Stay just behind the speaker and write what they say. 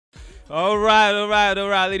All right,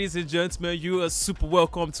 ladies and gentlemen, you are super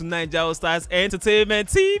welcome to Naijahotstars Entertainment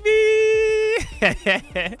TV.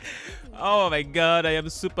 Oh my God, I am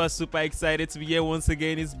super excited to be here once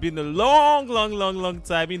again. It's been a long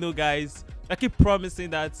time, guys. I keep promising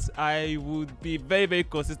that I would be very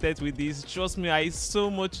consistent with this. Trust me, I so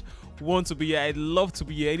much want to be here. I'd love to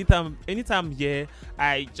be here anytime I'm here.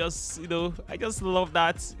 I just love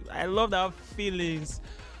that. I love that feelings.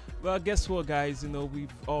 Well, guess what, guys?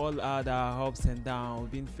 We've all had our ups and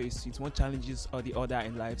downs, been faced with one challenges or the other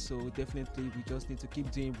in life. So definitely, we just need to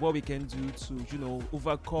keep doing what we can do to,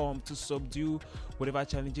 overcome, to subdue whatever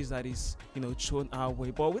challenges that is, thrown our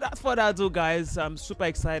way. But without further ado, guys, I'm super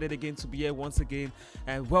excited again to be here once again.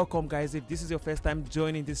 And welcome, guys. If this is your first time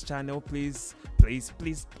joining this channel, please,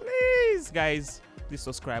 guys, please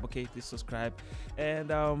subscribe. Okay, please subscribe.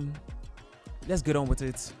 And let's get on with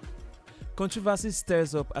it. Controversy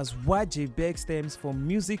stirs up as Waje begs Tems for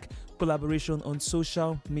music collaboration on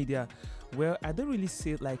social media. Well, I don't really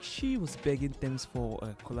say it like she was begging Tems for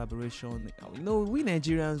a collaboration. We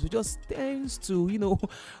Nigerians, we just tend to,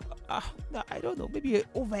 I don't know, maybe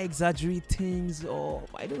over-exaggerate things, or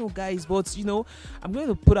I don't know, guys. But, I'm going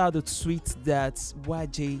to put out a tweet that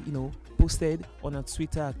Waje, posted on a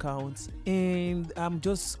Twitter account, and I'm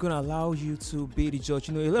just gonna allow you to be the judge.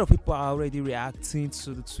 A lot of people are already reacting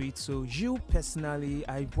to the tweet, so you personally,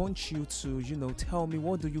 I want you to tell me,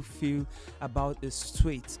 what do you feel about this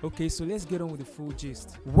tweet? Okay, so let's get on with the full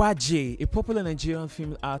gist. Waje, a popular Nigerian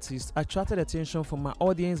female artist, attracted attention from my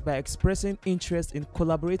audience by expressing interest in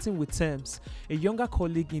collaborating with Tems, a younger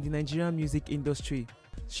colleague in the Nigerian music industry.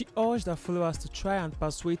 She urged her followers to try and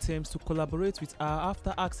persuade Tems to collaborate with her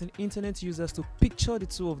after asking internet users to picture the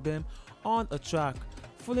two of them on a track.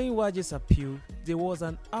 Following Waje's appeal, there was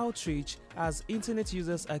an outrage as internet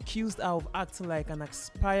users accused her of acting like an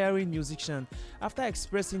aspiring musician. After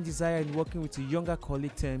expressing desire in working with a younger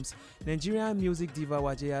colleague, Tems, Nigerian music diva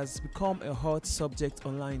Waje has become a hot subject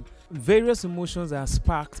online. Various emotions are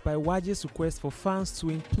sparked by Waje's request for fans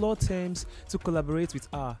to implore Tems to collaborate with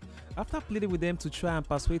her. After pleading with them to try and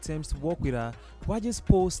persuade Tems to work with her, Waje's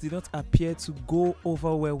post did not appear to go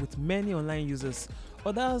over well with many online users.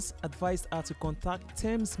 Others advised her to contact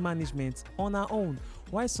Tems management on her own,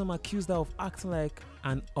 while some accused her of acting like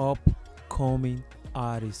an upcoming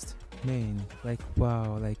artist. Man,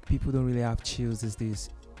 wow, people don't really have chills these days.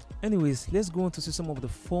 Anyways, let's go on to see some of the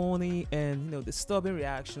funny and disturbing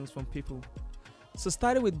reactions from people. So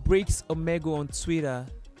starting with Breaks Omega on Twitter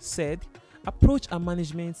said, approach our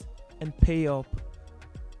management and pay up.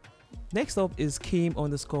 Next up is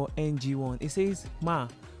Kim_NG1. It says, Ma,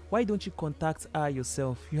 why don't you contact her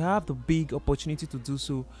yourself? You have the big opportunity to do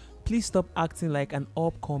so. Please stop acting like an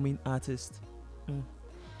upcoming artist.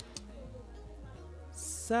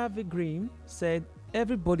 Savvy Green said,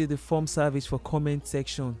 everybody the form savage for comment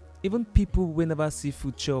section. Even people who never see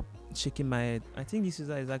food chop. Shaking my head. I think this is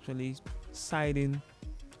actually siding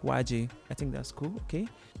Waje. I think that's cool. Okay.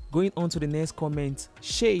 Going on to the next comment,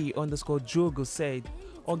 Shay_Drogo said,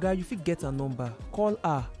 Oga, you fit get a number. Call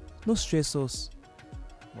her. No stress us.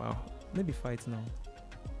 Wow. Maybe fight now.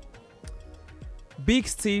 Big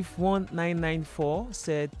Steve 1994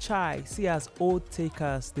 said, Chai, see as old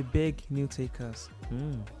takers, they beg new takers.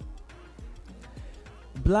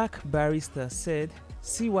 Black Barrister said,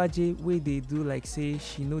 see Waje way they do like say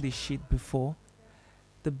she know the shit before.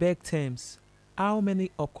 The beg Tems, how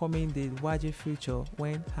many upcoming did Waje feature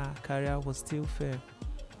when her career was still fair?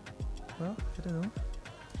 Well, I don't know.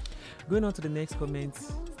 Going on to the next comment,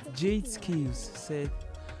 Jade Skills said,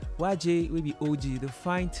 Waje will be OG, the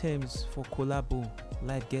fine Tems for collabo.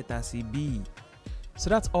 Life get as it be. So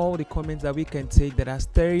that's all the comments that we can take that are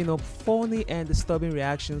stirring up funny and disturbing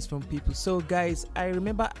reactions from people. So guys, I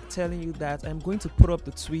remember telling you that I'm going to put up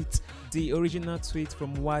the original tweet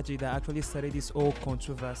from Waje that actually started this whole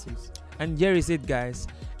controversies. And here is it, guys.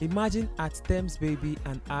 Imagine at Tems baby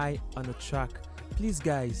and I on a track. Please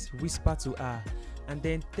guys, whisper to her. And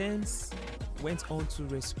then Tems went on to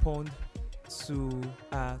respond to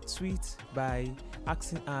a tweet by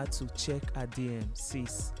asking her to check her DM.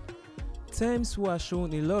 Sis. Tems, who has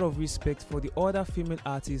shown a lot of respect for the other female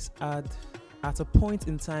artists, had at a point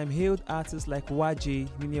in time hailed artists like Waje,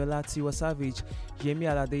 Niniola, Tiwa Savage, Yemi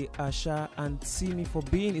Alade, Asha, and Simi for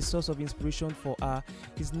being a source of inspiration for her.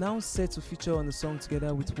 Is now set to feature on the song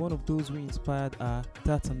together with one of those who inspired her.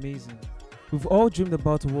 That's amazing. We've all dreamed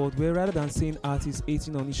about a world where rather than seeing artists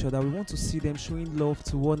hating on each other, we want to see them showing love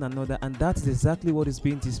to one another, and that is exactly what is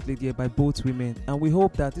being displayed here by both women. And we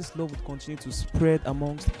hope that this love will continue to spread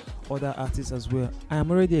amongst other artists as well. I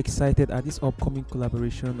am already excited at this upcoming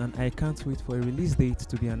collaboration, and I can't wait for a release date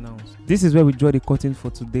to be announced. This is where we draw the curtain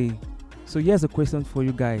for today. So here's a question for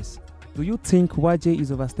you guys. Do you think Waje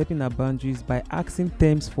is overstepping her boundaries by asking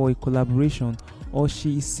Tems for a collaboration, or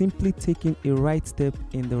she is simply taking a right step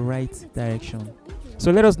in the right direction?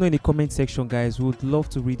 So let us know in the comment section, guys. We would love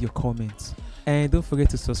to read your comments. And don't forget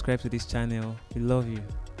to subscribe to this channel. We love you.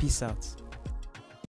 Peace out.